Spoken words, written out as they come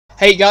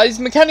Hey guys,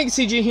 Mechanic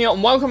CG here,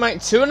 and welcome back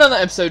to another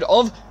episode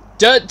of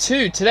Dirt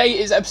 2. Today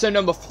is episode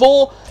number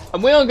 4,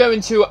 and we are going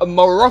to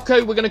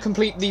Morocco. We're going to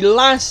complete the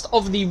last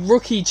of the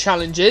rookie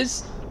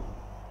challenges.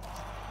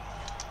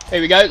 Here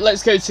we go,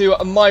 let's go to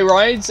My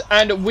Rides,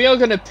 and we are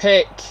going to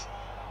pick...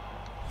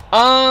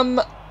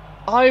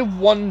 I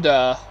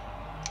wonder...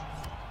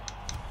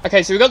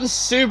 Okay, so we've got the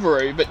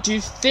Subaru, but do you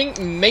think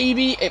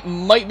maybe it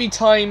might be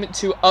time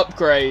to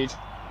upgrade?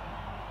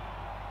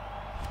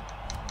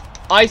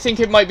 I think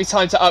it might be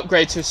time to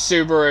upgrade to a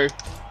Subaru.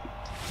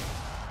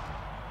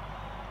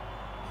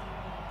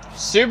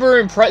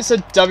 Subaru Impreza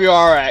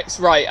WRX.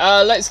 Right,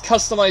 let's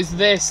customize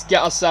this,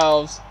 get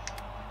ourselves...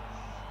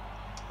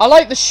 I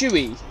like the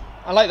shoey.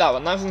 I like that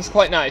one. That one's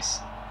quite nice.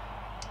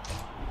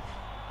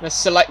 Let's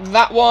select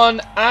that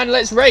one, and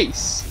let's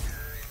race.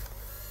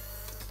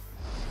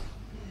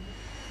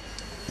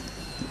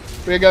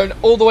 We're going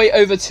all the way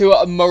over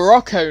to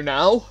Morocco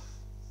now.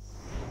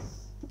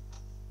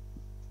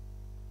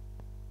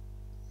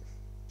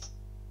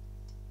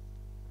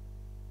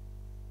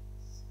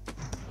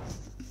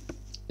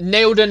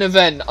 Nailed an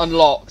event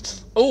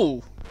unlocked.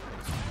 Ooh.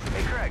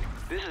 Hey Craig,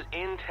 this is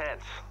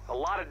intense. A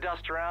lot of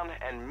dust around,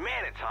 and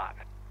man, it's hot.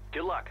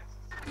 Good luck.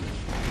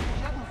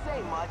 Shouldn't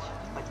say much,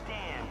 but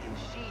damn, can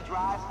she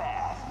drive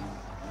fast.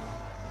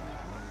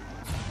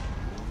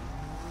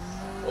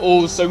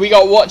 Oh, so we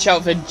got to watch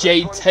out for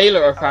Jade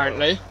Taylor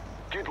apparently.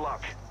 Good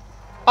luck.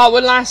 Oh,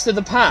 we're last of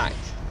the pack.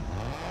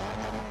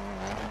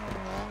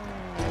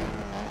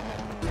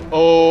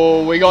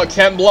 Oh, we got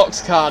Ken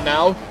Block's car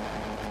now.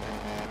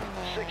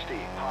 60,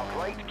 half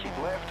right, keep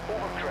left,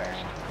 over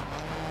crest.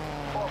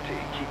 40,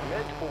 keep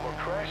mid, over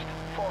crest,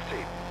 40.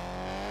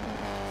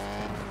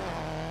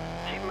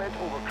 Keep mid,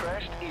 over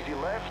crest, easy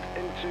left,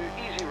 into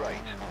easy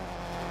right.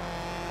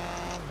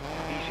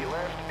 Easy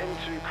left,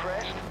 into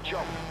crest,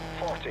 jump,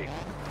 40.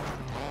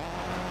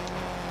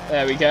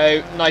 There we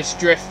go. Nice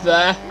drift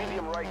there.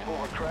 Medium right,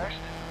 over crest,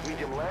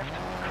 medium left,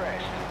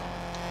 crest.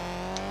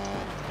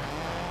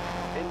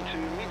 Into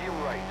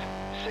medium right,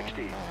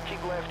 60,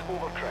 keep left,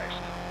 over crest.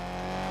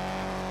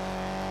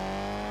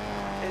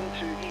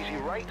 Into easy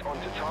right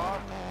onto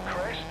tar,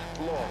 crest,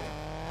 long.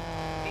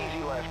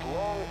 Easy left,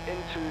 long,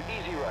 into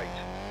easy right.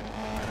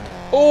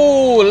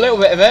 Oh, a little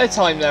bit of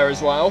airtime there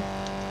as well.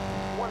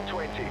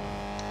 120.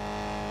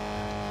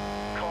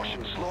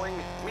 Caution slowing,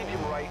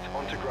 medium right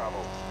onto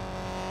gravel.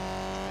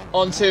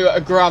 Onto a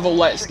gravel,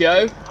 let's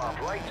go. Half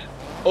right.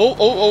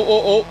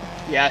 Oh.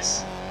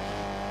 Yes.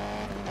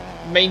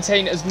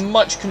 Maintain as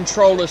much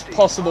control as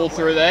possible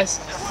through this.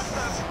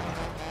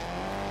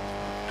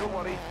 Don't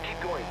worry,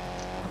 keep going.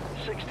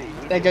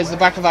 60. There goes the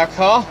back of our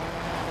car.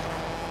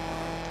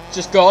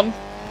 Just gone.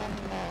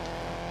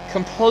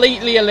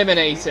 Completely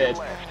eliminated.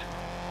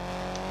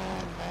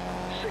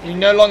 We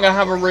no longer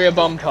have a rear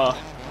bumper.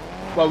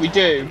 Well, we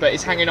do, but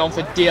it's hanging on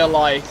for dear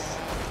life.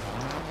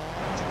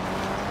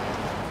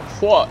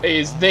 What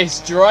is this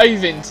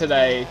driving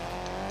today?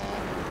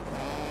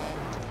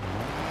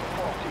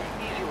 40,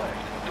 easy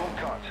left, don't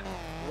cut.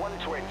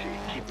 120,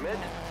 keep mid.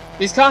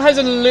 This car has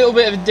a little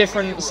bit of a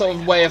different sort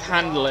of way of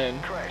handling.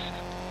 Crest.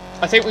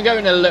 I think we're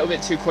going a little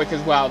bit too quick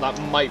as well. That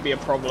might be a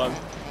problem.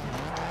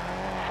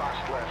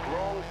 Fast left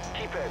long,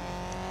 keep in.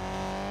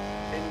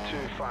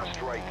 Into fast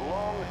right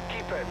long,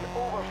 keep in,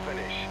 over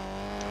finish.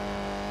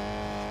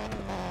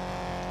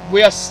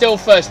 We are still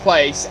first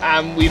place,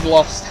 and we've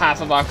lost half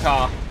of our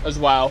car as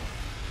well.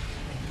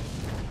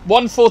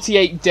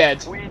 148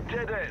 dead. We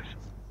did it!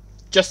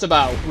 Just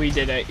about. We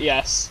did it,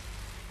 yes.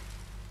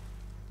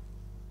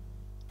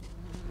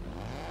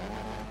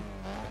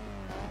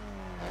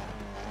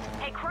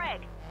 Hey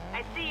Craig,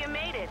 I see you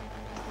made it.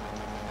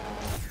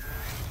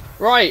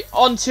 Right,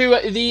 on to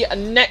the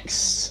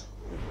next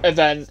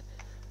event.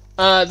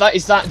 That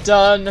is that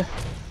done.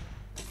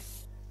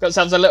 Got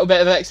ourselves a little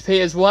bit of XP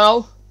as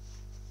well.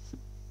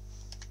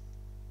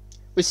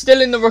 We're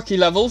still in the rookie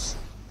levels.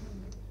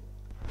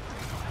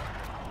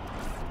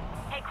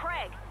 Hey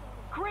Craig,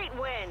 great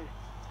win.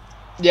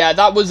 Yeah,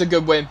 that was a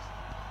good win.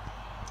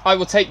 I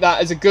will take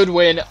that as a good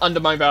win under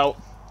my belt.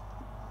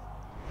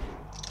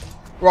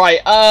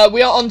 Right,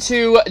 we are on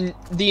to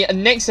the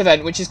next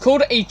event, which is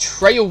called a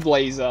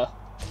Trailblazer.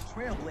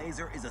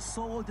 Trailblazer is a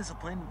solo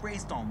discipline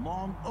raced on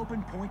long,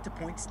 open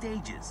point-to-point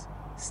stages.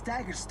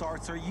 Staggered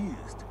starts are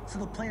used, so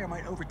the player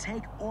might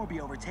overtake or be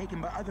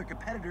overtaken by other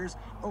competitors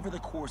over the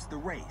course of the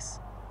race.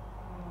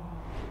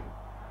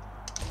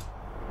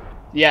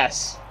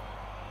 Yes.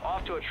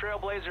 Off to a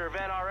Trailblazer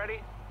event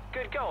already?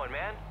 Good going,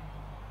 man.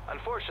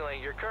 Unfortunately,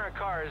 your current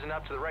car isn't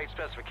up to the right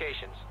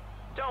specifications.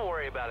 Don't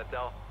worry about it,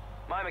 though.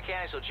 My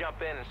mechanics will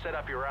jump in and set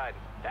up your ride.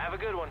 Have a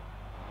good one.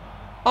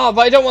 Oh,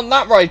 but I don't want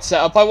that ride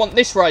set up. I want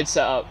this ride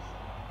set up.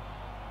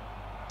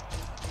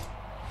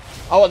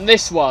 I want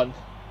this one.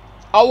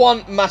 I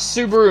want my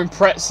Subaru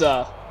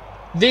Impreza.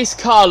 This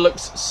car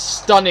looks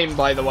stunning,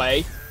 by the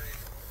way.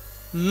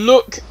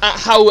 Look at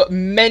how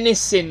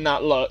menacing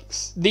that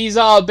looks. These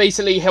are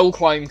basically hill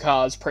climb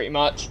cars, pretty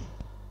much.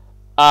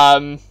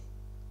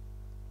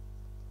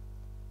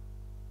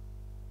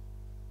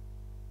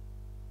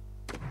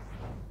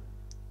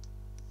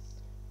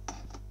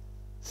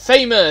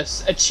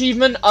 Famous.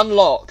 Achievement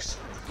unlocked.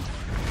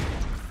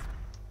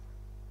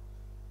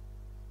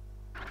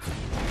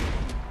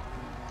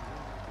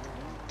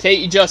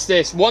 Katie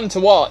Justice, one to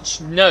watch.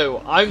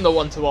 No, I'm the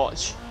one to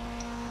watch.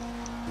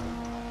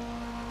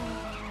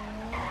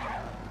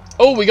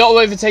 Oh, we got to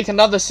overtake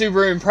another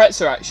Subaru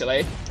Impreza,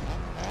 actually.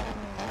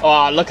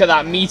 Oh, look at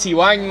that meaty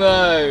wang,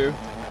 though.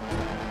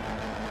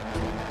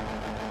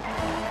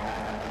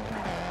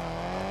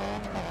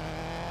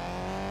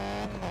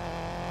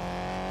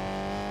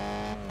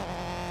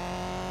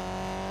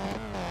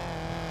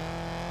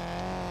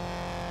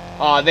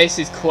 Oh, this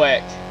is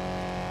quick.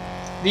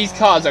 These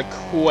cars are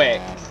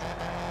quick.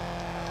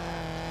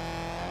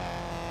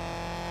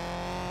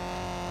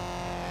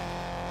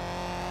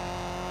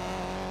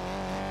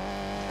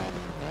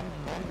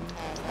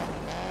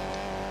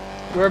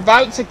 We're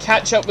about to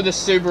catch up with the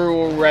Subaru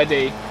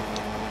already.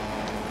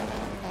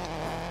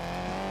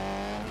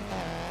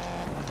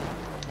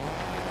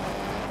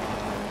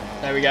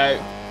 There we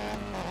go.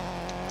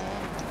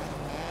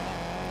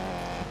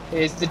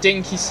 Here's the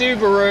dinky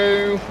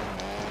Subaru.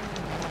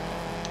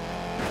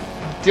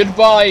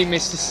 Goodbye,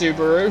 Mr.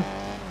 Subaru.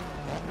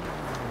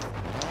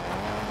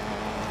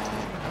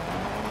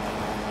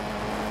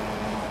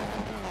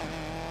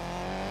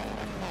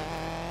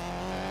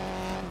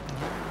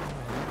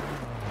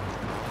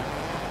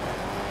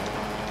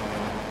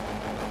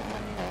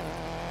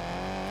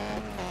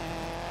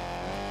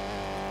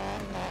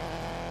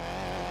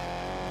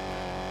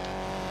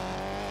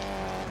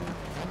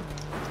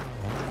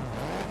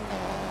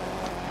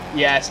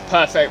 Yes,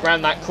 perfect,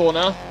 round that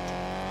corner.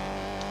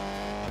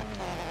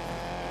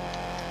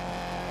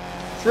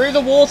 Through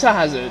the water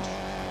hazard.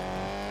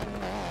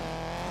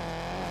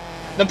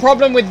 The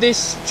problem with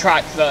this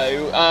track,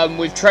 though,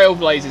 with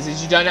Trailblazers,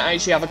 is you don't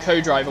actually have a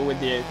co-driver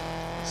with you.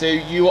 So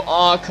you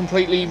are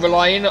completely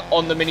relying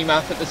on the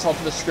minimap at the top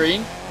of the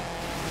screen.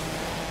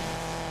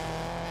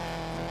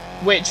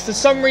 Which, for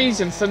some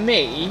reason, for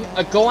me,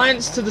 a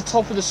glance to the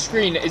top of the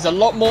screen is a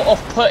lot more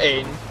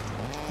off-putting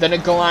than a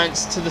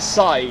glance to the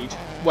side,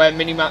 where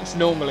minimaps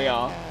normally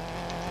are.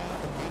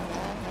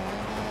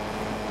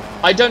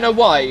 I don't know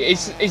why.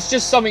 It's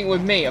just something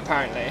with me,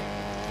 apparently.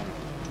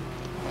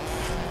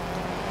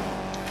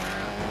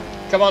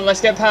 Come on, let's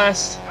get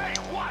past. Hey,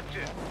 watch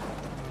it.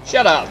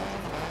 Shut up.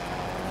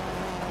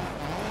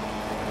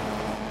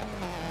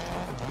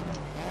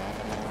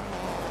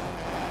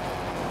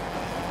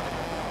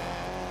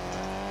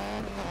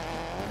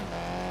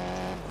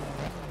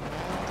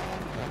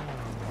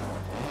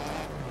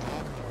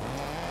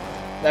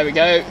 There we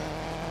go.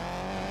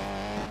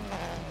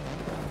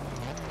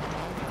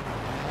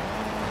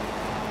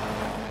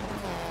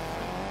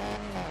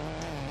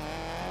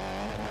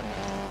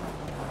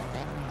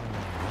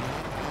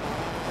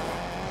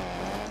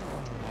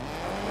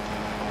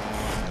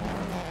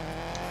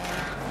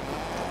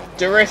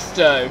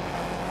 Drifto.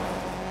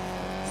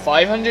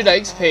 500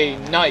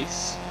 XP.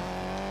 Nice.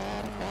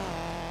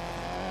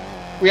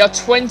 We are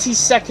 20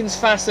 seconds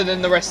faster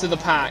than the rest of the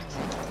pack.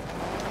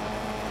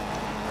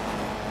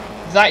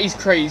 That is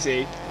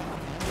crazy.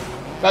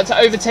 About to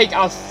overtake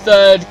our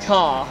third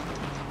car.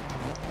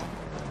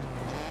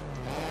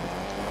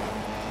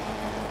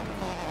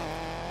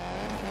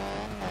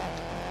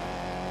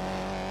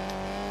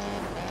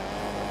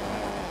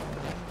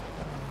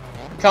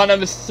 Car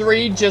number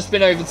 3 just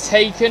been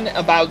overtaken,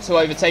 about to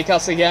overtake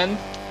us again.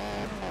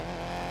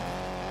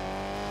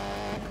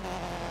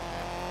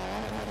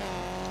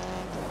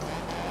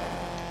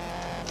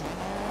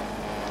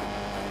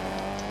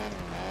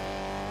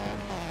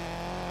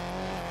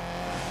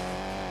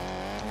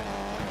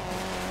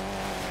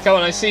 Come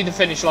on, I see the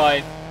finish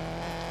line.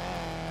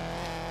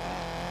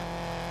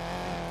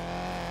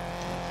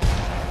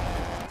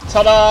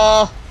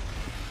 Ta-da!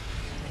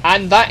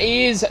 And that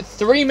is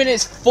 3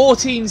 minutes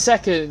 14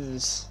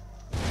 seconds.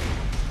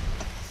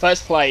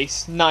 First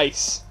place.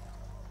 Nice.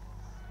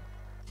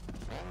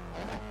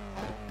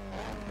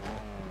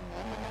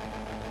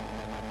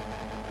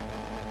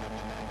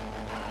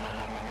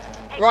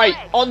 Hey, Right,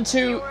 Greg, on to...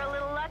 You were a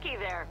little lucky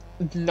there.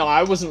 No,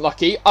 I wasn't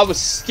lucky. I was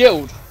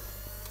skilled.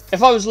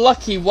 If I was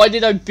lucky, why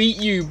did I beat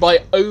you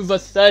by over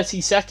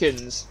 30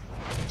 seconds?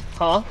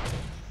 Huh?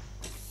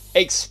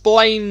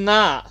 Explain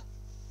that.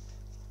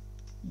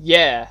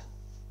 Yeah.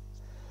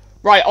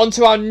 Right, on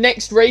to our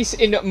next race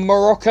in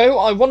Morocco.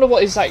 I wonder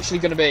what it's actually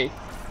going to be.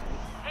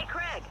 Hey,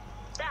 Craig,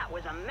 that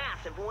was a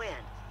massive win.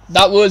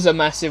 That was a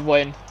massive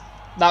win.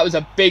 That was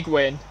a big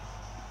win.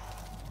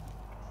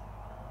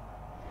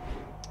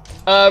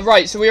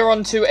 Right, so we are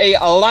on to a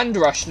Land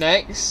Rush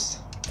next.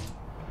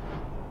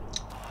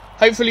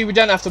 Hopefully we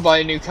don't have to buy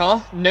a new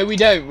car. No, we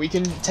don't. We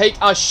can take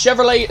our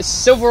Chevrolet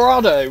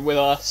Silverado with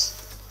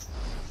us.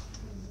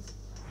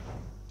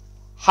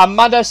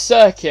 Hamada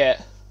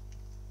Circuit.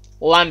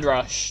 Land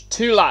Rush.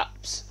 2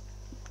 laps.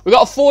 We've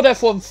got a Ford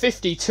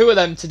F-150, 2 of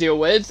them to deal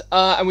with.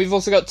 And we've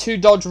also got 2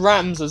 Dodge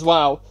Rams as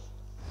well.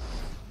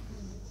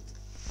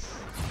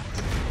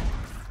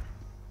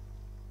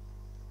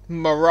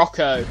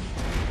 Morocco.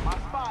 My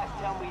spies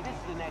tell me this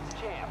is the next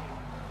champ.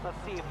 Let's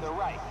see if they're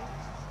right.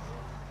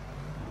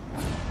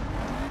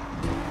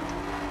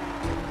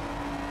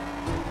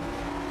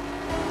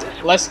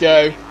 Let's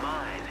go.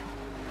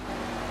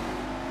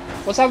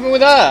 What's happening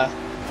with her?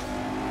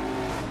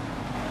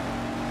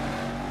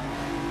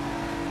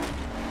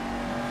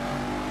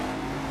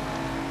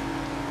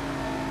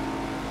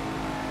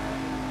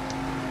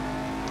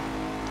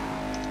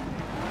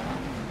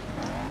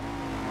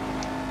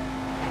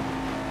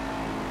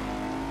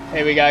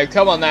 Here we go.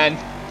 Come on then.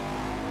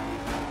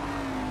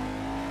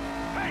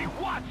 Hey,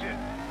 watch it!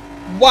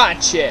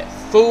 Watch it,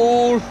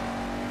 fool.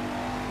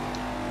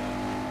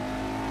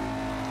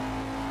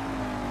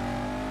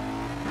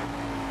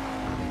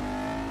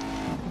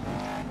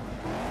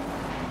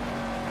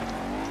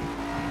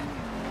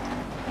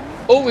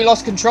 Oh, we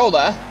lost control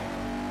there.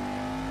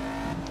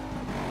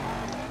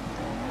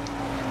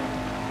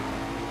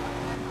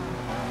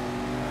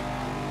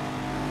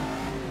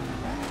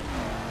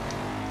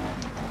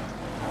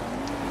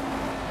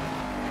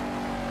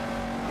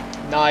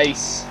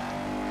 Nice.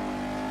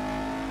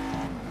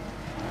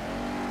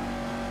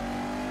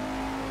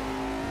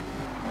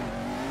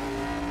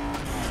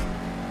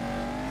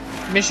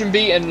 Mission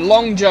beaten,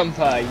 long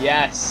jumper,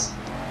 yes.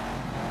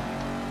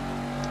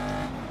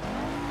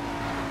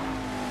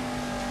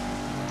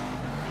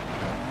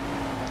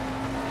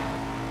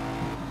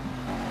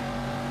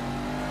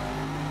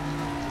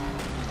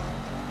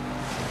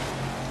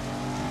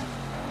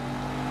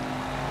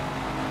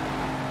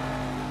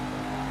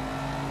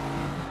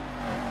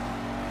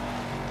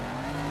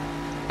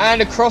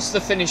 And across the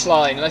finish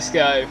line, let's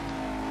go.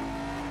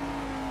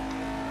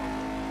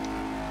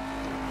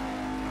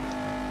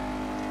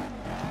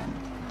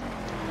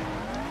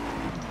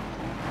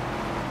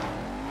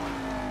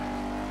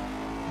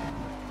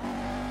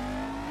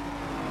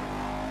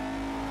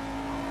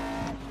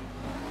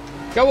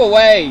 Go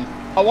away!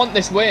 I want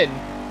this win.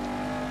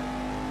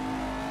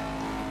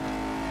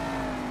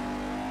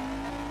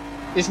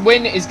 This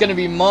win is going to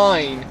be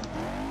mine.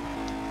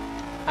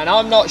 And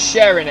I'm not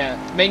sharing it.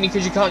 Mainly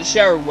because you can't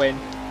share a win.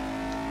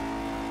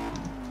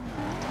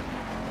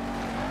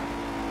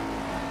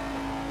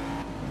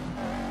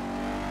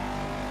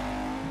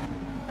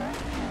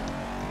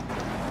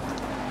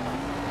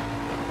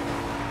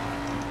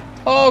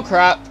 Oh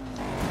crap.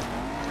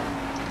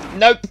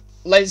 Nope.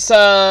 Let's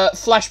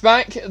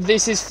flashback.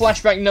 This is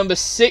flashback number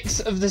 6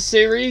 of the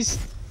series.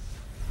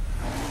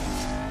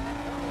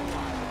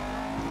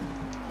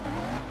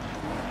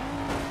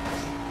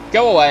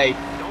 Go away.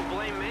 Don't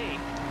blame me.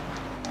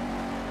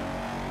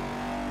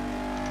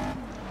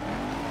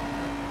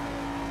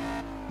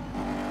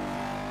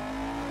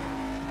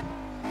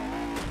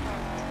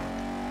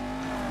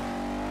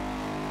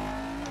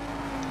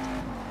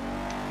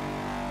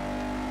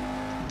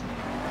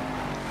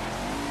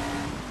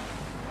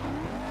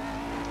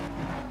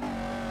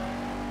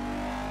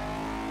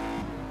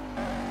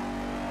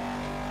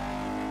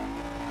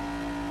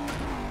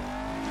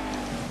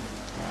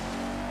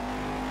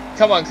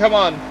 Come on, come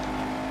on.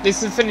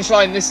 This is the finish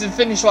line, this is the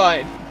finish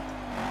line.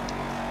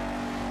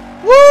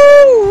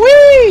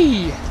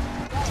 Woo-wee!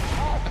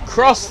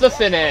 Across the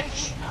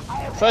finish.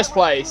 First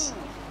place.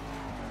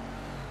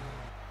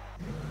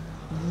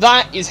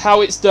 That is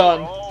how it's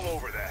done. All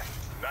over that.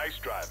 Nice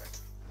driving.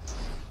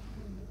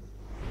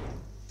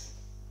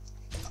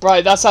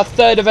 Right, that's our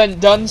 3rd event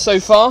done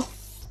so far.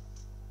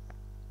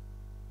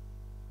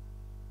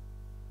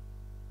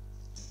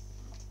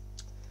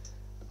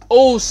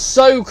 Oh,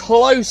 so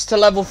close to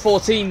level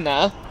 14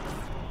 there.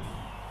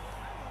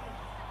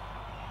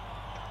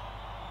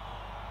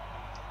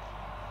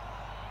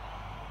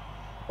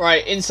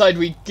 Right, inside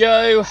we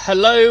go.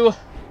 Hello,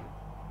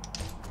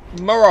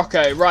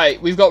 Morocco.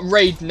 Right, we've got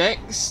raid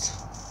next.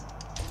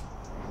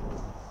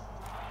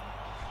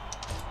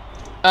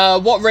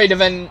 What raid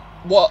event?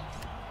 What?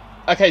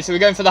 Okay, so we're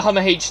going for the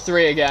Hummer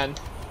H3 again.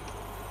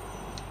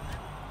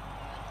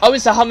 Oh,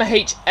 it's the Hummer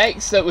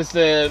HX that was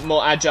the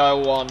more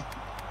agile one.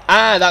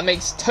 Ah, that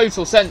makes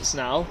total sense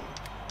now.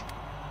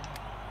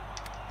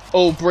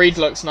 Oh, breed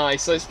looks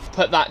nice. Let's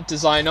put that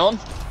design on.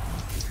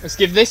 Let's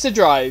give this a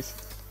drive.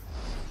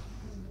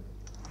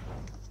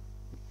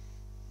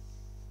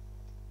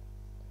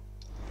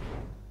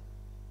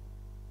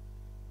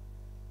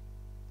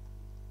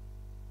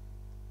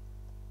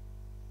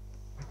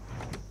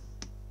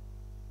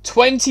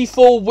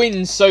 "24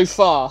 wins so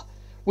far."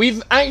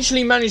 We've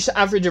actually managed to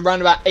average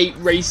around about 8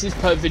 races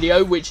per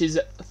video, which is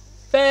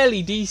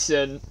fairly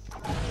decent.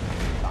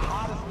 The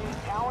hottest new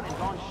talent is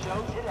on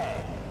show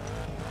today.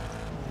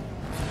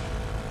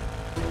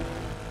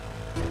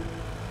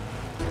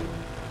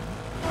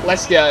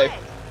 Let's go.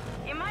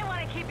 You might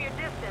want to keep your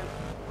distance.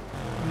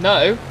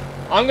 No,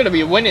 I'm going to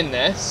be winning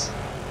this.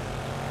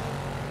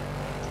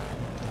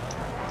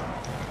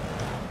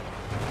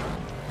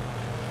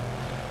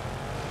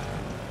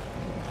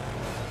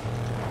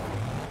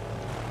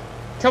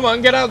 Come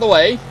on, get out of the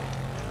way.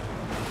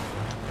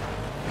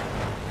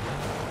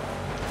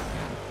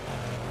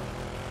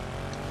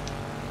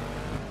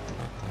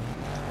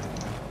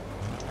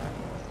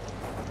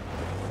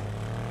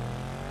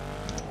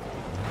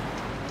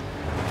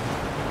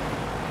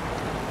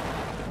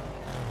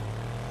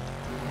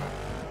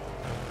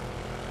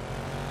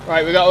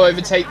 Right, we got to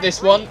overtake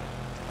this one.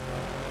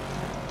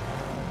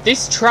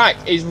 This track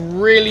is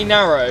really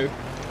narrow.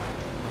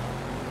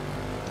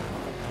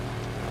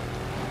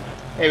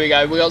 Here we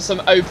go. We got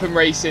some open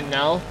racing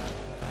now.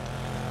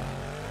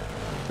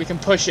 We can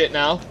push it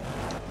now.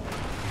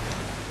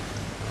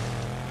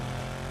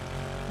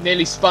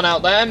 Nearly spun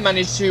out there.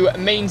 Managed to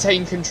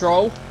maintain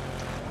control.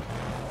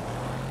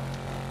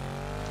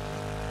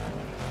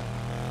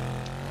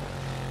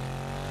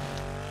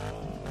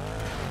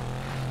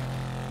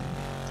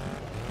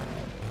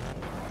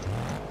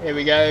 Here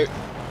we go.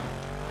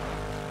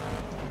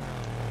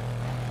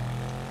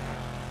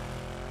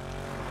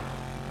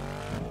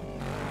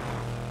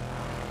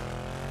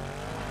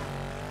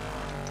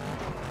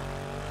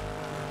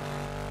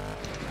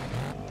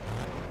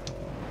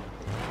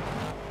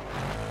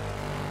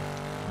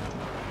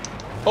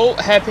 Oh,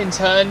 hairpin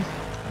turn.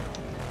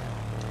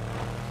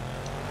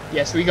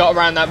 Yes, we got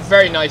around that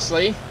very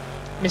nicely.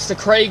 Mr.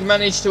 Craig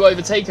managed to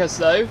overtake us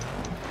though,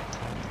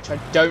 which I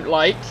don't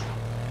like.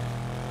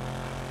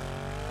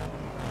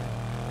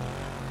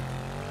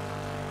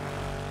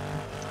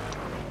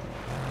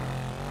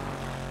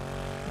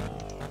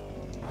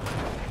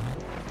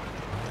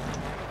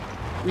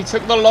 We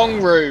took the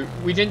long route.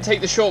 We didn't take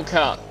the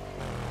shortcut.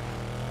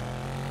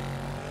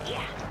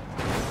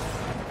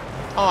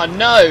 Oh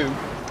no!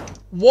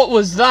 What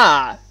was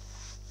that?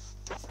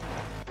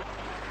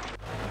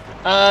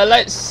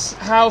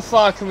 How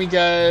far can we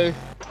go?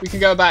 We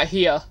can go about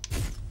here.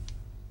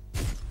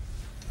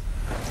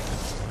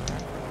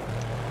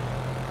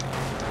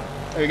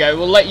 There we go,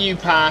 we'll let you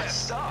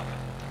pass.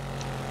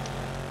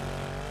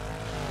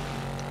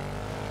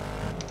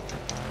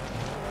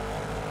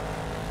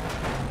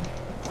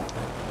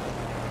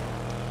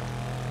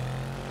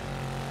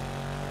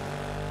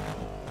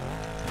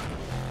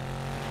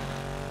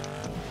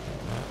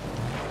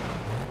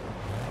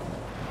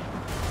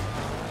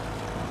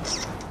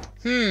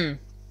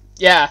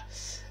 Yeah.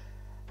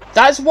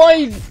 That's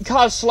why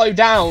cars slow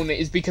down,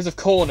 is because of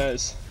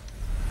corners.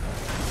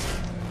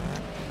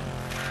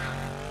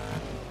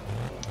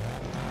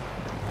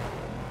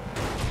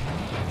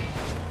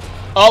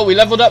 Oh, we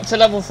leveled up to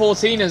level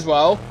 14 as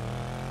well.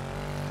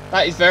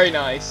 That is very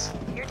nice.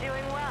 You're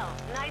doing well.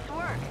 Nice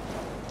work.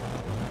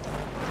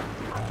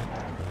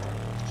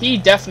 He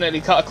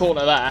definitely cut a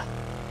corner there.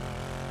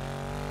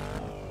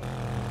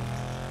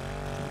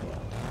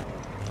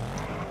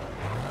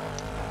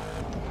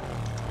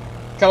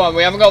 Come on,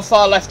 we haven't got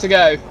far left to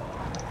go.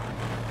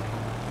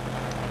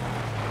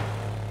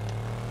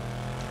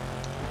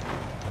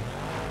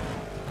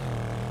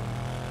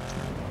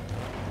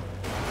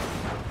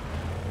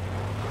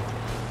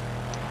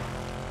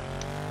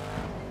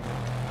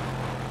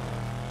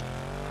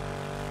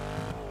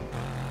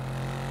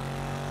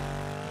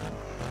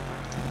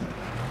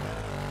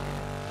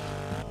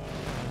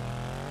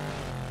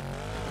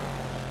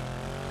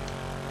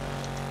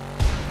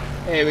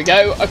 Here we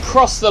go,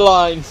 across the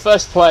line,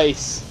 first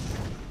place.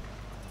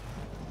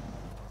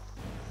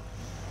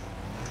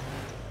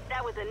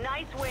 That was a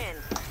nice win.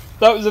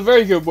 That was a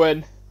very good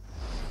win.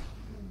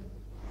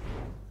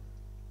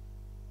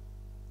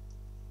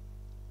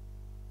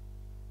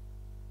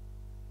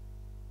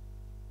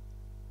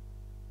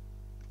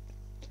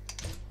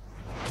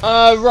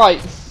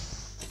 Right.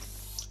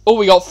 Oh,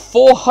 we got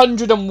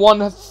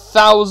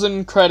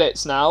 401,000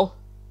 credits now.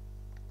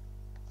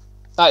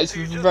 That is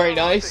very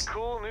nice.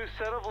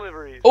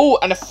 Oh,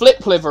 and a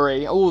flip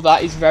livery. Oh,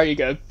 that is very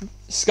good.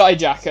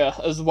 Skyjacker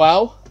as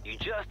well. You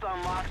just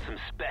unlocked some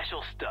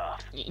special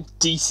stuff.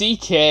 DC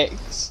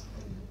kicks.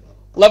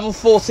 Level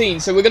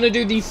 14. So we're going to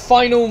do the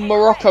final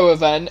Morocco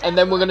event, and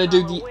then we're going to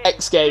do the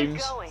X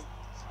Games.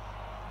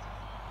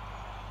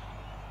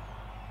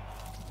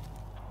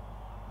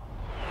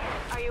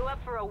 Are you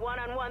up for a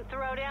one-on-one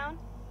throwdown?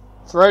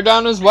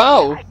 Throwdown as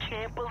well. I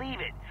can't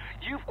believe it.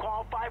 You've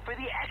qualified for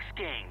the X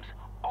Games.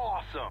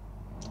 Awesome.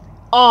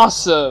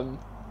 Awesome.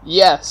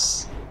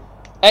 Yes.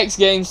 X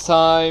Games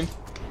time.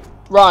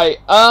 Right,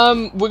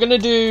 we're gonna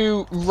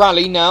do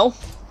rally now.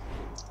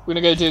 We're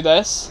gonna go do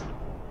this.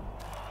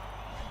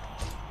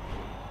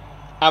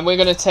 And we're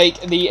gonna take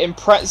the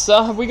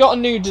Impreza. Have we got a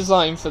new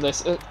design for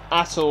this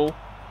at all?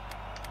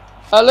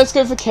 Let's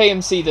go for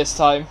KMC this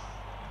time.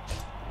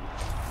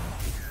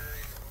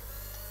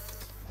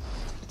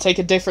 Take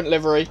a different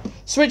livery.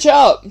 Switch it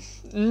up.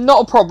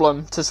 Not a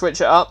problem to switch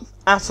it up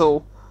at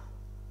all.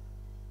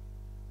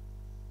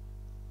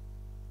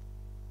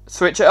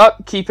 Switch it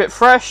up, keep it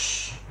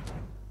fresh.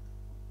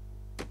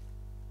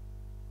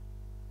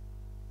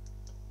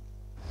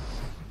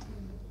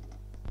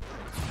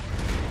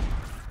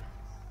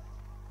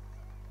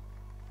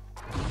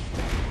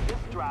 This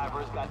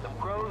driver's got the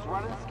pros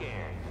running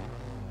scared.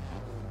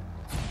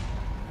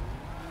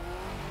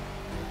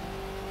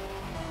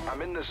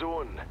 I'm in the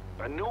zone.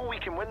 I know we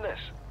can win this.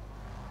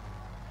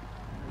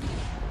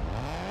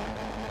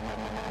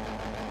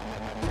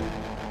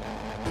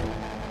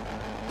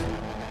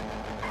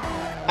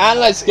 And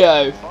let's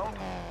go. Bump,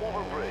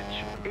 over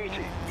bridge.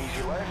 80,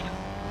 easy left.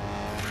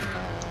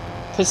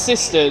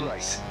 Persistence.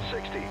 Right,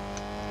 60.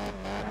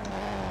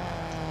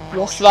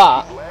 What's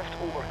that? Left.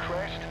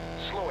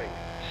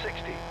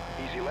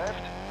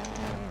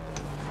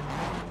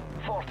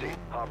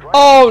 hard right.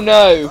 Oh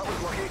no! That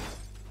was lucky.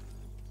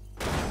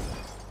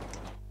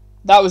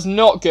 That was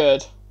not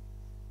good.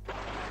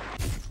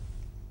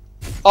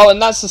 Oh,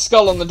 and that's the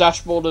skull on the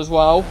dashboard as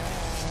well.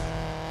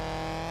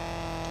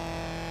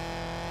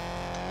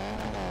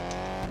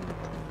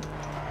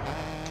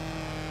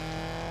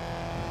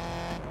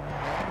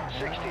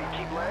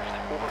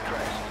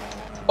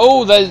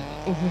 Oh, they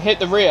hit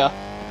the rear.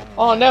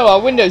 Oh no,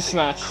 our window's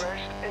smashed.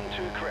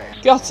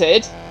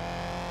 Gutted.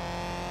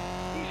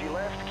 Easy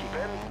left, keep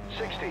in.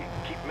 60,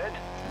 keep mid.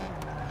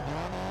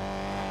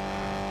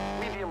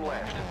 Medium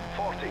left,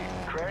 40,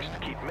 crest,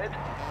 keep mid.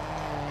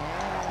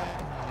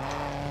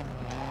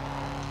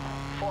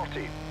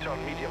 40,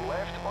 turn medium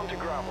left onto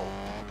gravel.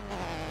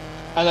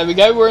 And there we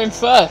go, we're in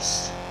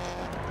first.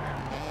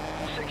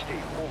 60,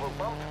 over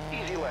bump,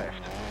 easy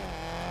left.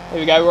 There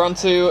we go, we're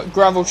onto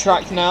gravel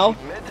track now.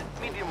 Keep mid,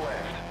 medium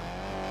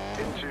left.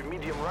 Into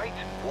medium right,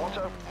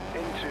 water.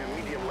 Into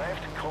medium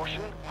left,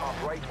 caution, hard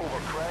right over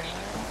crest.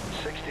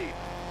 60.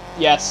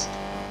 Yes.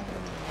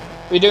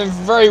 We're doing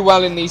very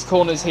well in these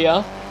corners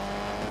here.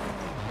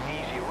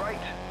 Easy right,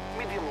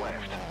 medium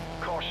left,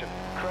 caution,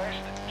 crest,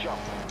 jump.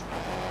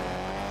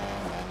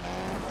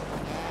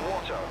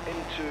 Water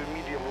into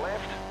medium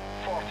left,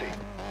 40.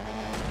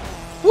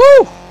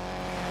 Woo!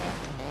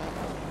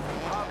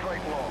 Hard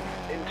right long,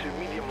 into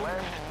medium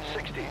left,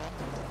 60.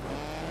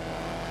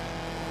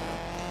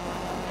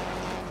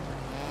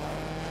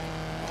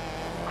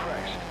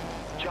 Crest,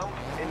 jump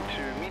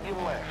into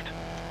medium left.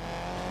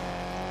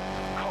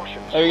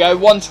 Caution. There we go,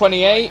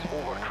 128.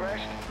 Over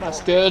crest. That's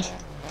 40. good.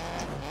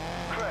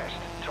 Crest,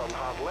 turn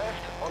hard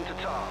left onto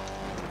tar.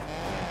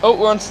 Oh,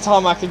 we're onto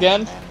tarmac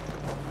again.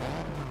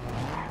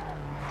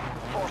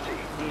 40,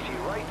 easy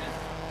right.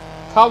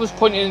 Car was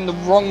pointing in the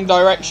wrong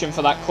direction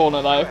for that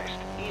corner though. Crest,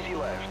 easy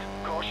left.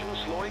 Caution,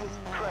 slowing.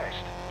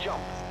 Crest,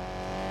 jump.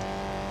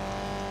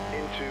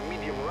 Into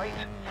medium right,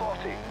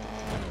 40.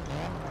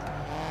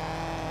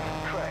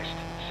 Crest,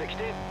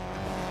 60.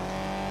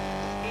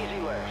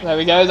 Easy left. There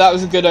we go, that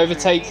was a good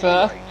overtake Easy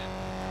there. right.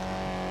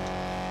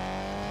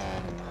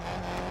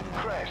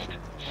 Crest,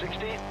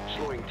 60.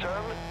 Slowing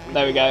turn.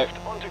 There we go.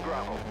 Left onto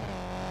gravel.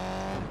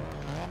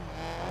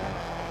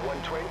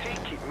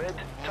 120, keep mid,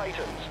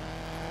 tightens.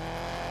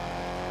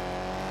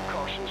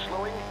 Caution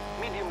slowing,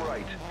 medium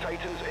right,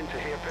 tightens into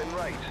hairpin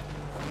right.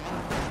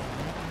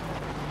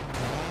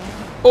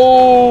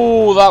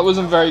 Oh, that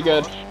wasn't very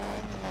good.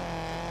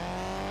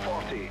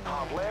 40,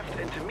 hard left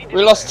into medium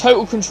We lost left.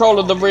 total control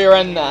of the rear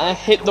end there,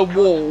 hit the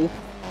wall,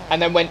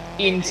 and then went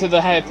into the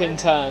hairpin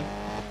turn.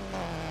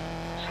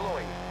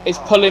 Slowing. It's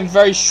pulling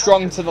very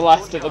strong to the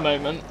left at the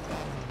moment,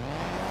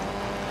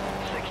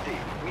 60,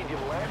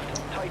 medium left,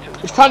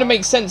 tightens. which kind of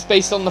makes sense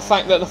based on the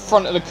fact that the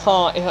front of the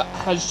car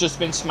has just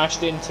been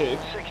smashed into.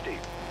 60,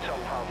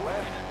 turn hard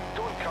left,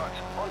 don't cut,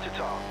 onto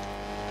tar.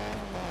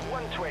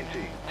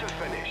 120 to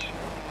finish.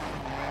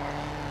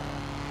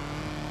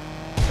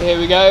 Here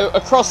we go,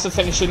 across the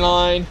finishing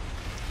line,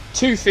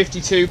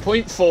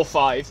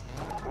 252.45.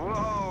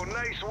 Whoa,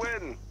 nice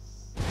win.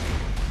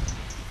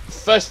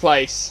 First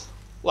place.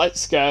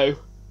 Let's go.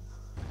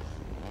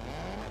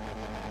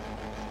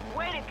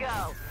 Way to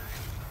go.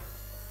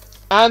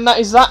 And that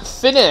is that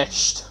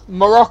finished.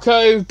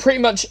 Morocco, pretty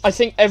much, I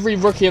think every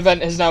rookie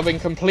event has now been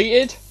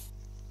completed.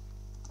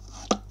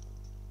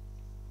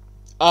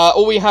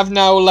 All we have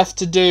now left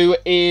to do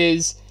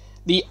is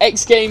the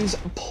X Games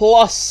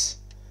plus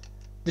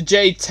the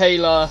Jay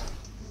Taylor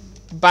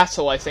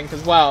battle, I think,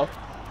 as well.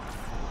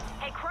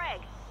 Hey,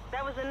 Craig,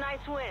 that was a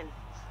nice win.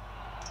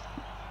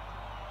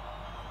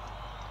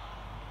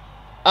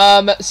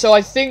 So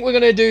I think we're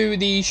going to do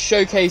the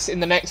showcase in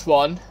the next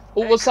one.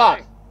 Oh, what's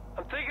that?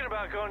 I'm thinking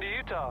about going to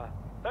Utah.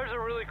 There's a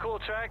really cool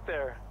track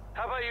there.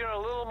 How about you in a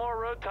little more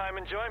road time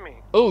and join me?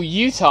 Oh,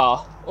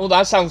 Utah. Oh,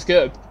 that sounds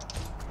good.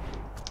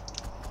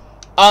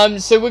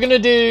 So we're going to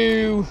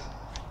do...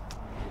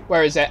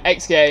 Where is it?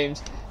 X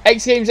Games.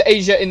 X Games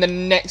Asia in the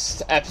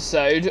next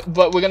episode,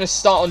 but we're going to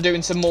start on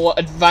doing some more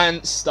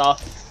advanced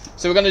stuff.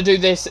 So we're going to do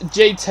this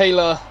Jay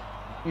Taylor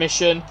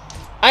mission.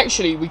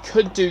 Actually, we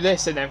could do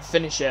this and then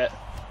finish it.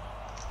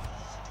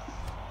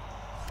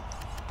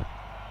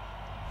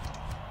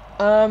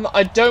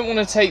 I don't want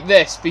to take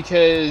this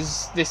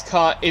because this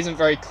car isn't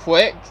very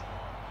quick.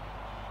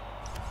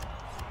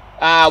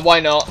 Why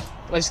not?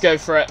 Let's go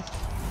for it.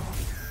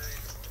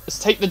 Let's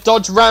take the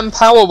Dodge Ram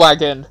Power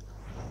Wagon.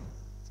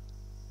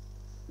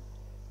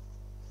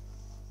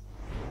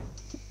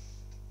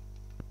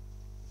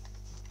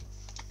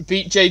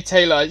 Beat Jay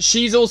Taylor.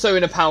 She's also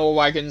in a Power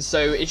Wagon, so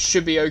it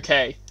should be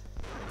okay.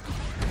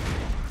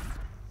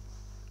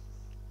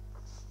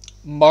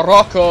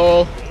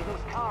 Morocco.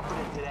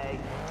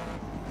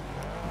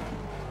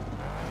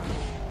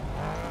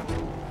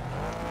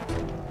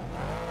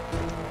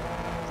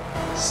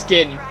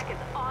 Skin. Track is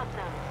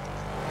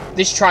awesome.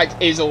 This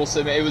track is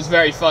awesome. It was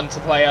very fun to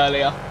play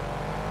earlier.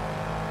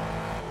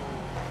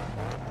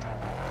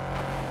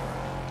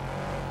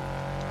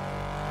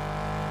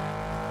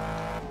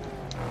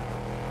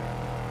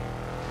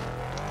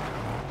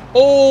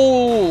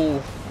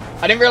 Oh!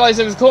 I didn't realise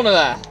there was a corner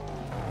there.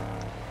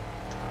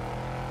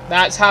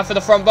 That's half of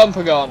the front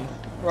bumper gone.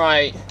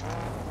 Right.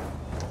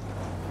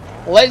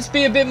 Let's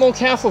be a bit more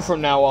careful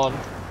from now on.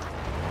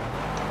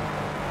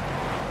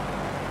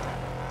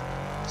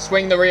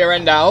 Swing the rear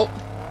end out.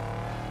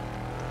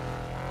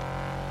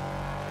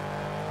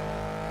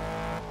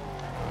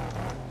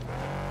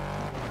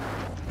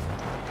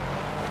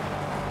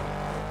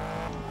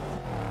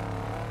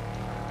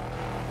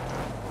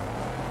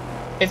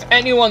 If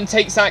anyone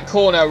takes that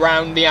corner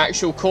around the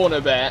actual corner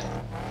bit,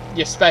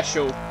 you're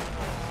special.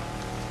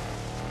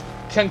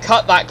 Can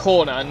cut that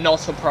corner,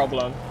 not a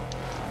problem.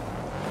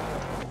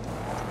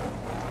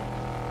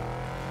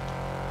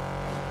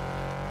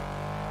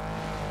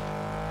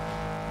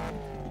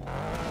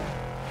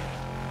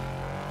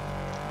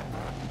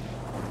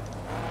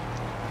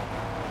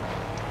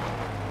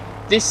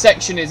 This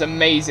section is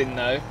amazing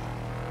though.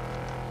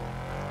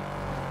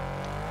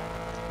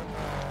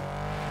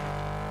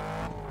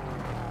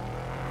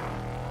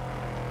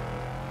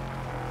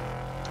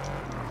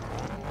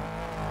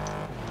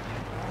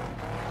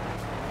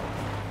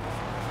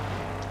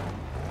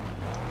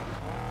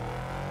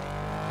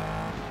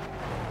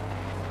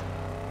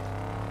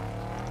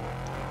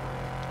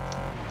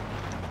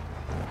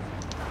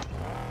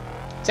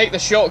 Take the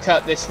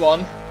shortcut this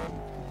one.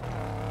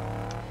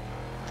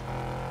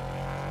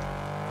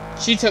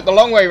 She took the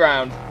long way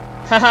round.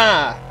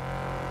 Haha.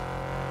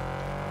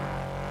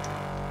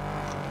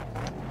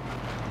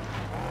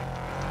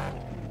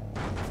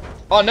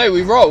 Oh no,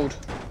 we rolled.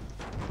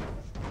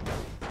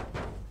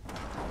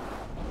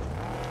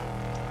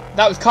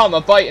 That was karma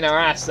biting our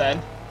ass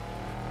then.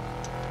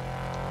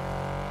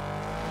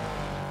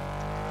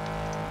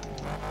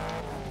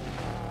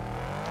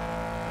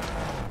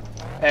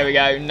 There we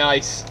go,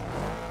 nice.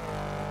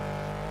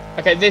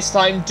 Okay, this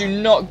time do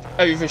not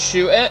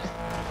overshoot it.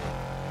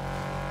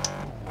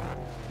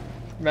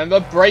 Remember,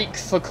 brake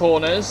for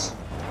corners.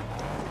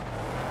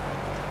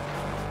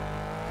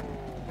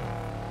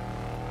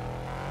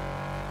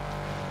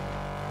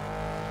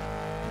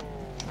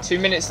 (2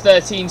 minutes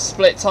 13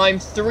 split time,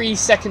 3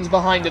 seconds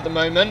behind at the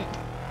moment.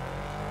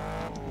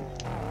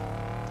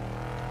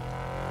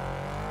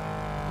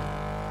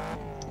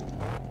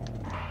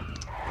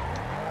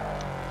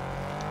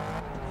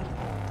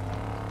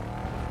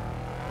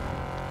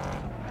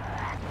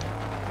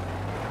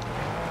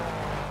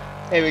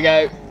 Here we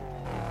go.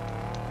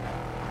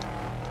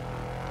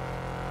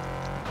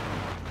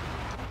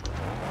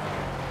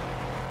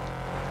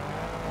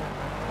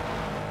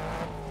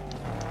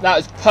 That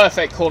was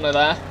perfect corner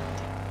there.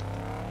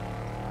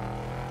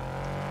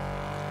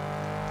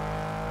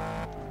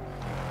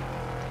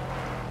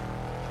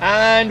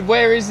 And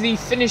where is the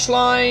finish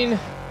line?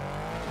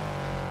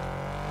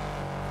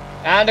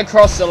 And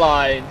across the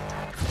line.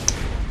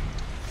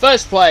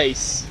 First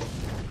place.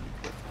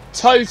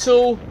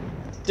 Total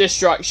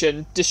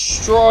destruction.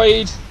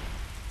 Destroyed.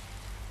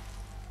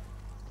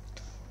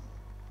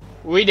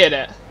 We did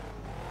it.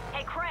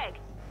 Hey, Craig.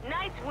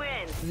 Nice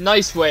win.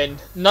 Nice win.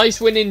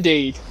 Nice win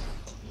indeed.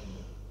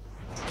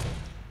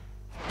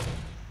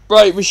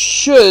 Right, we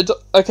should...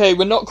 Okay,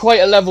 we're not quite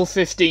at level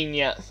 15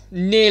 yet.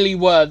 Nearly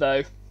were,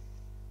 though.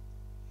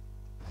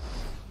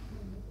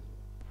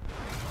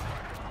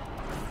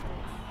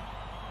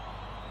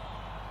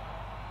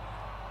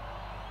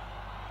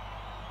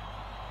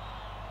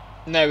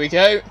 There we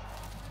go.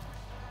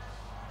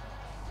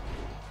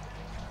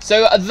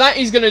 So that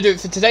is going to do it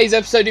for today's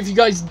episode. If you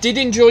guys did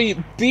enjoy,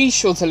 be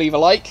sure to leave a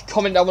like,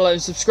 comment down below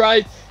and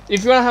subscribe.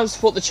 If you want to help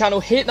support the channel,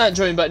 hit that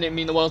join button, it'd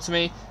mean the world to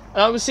me.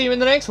 And I will see you in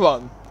the next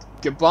one.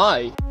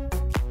 Goodbye.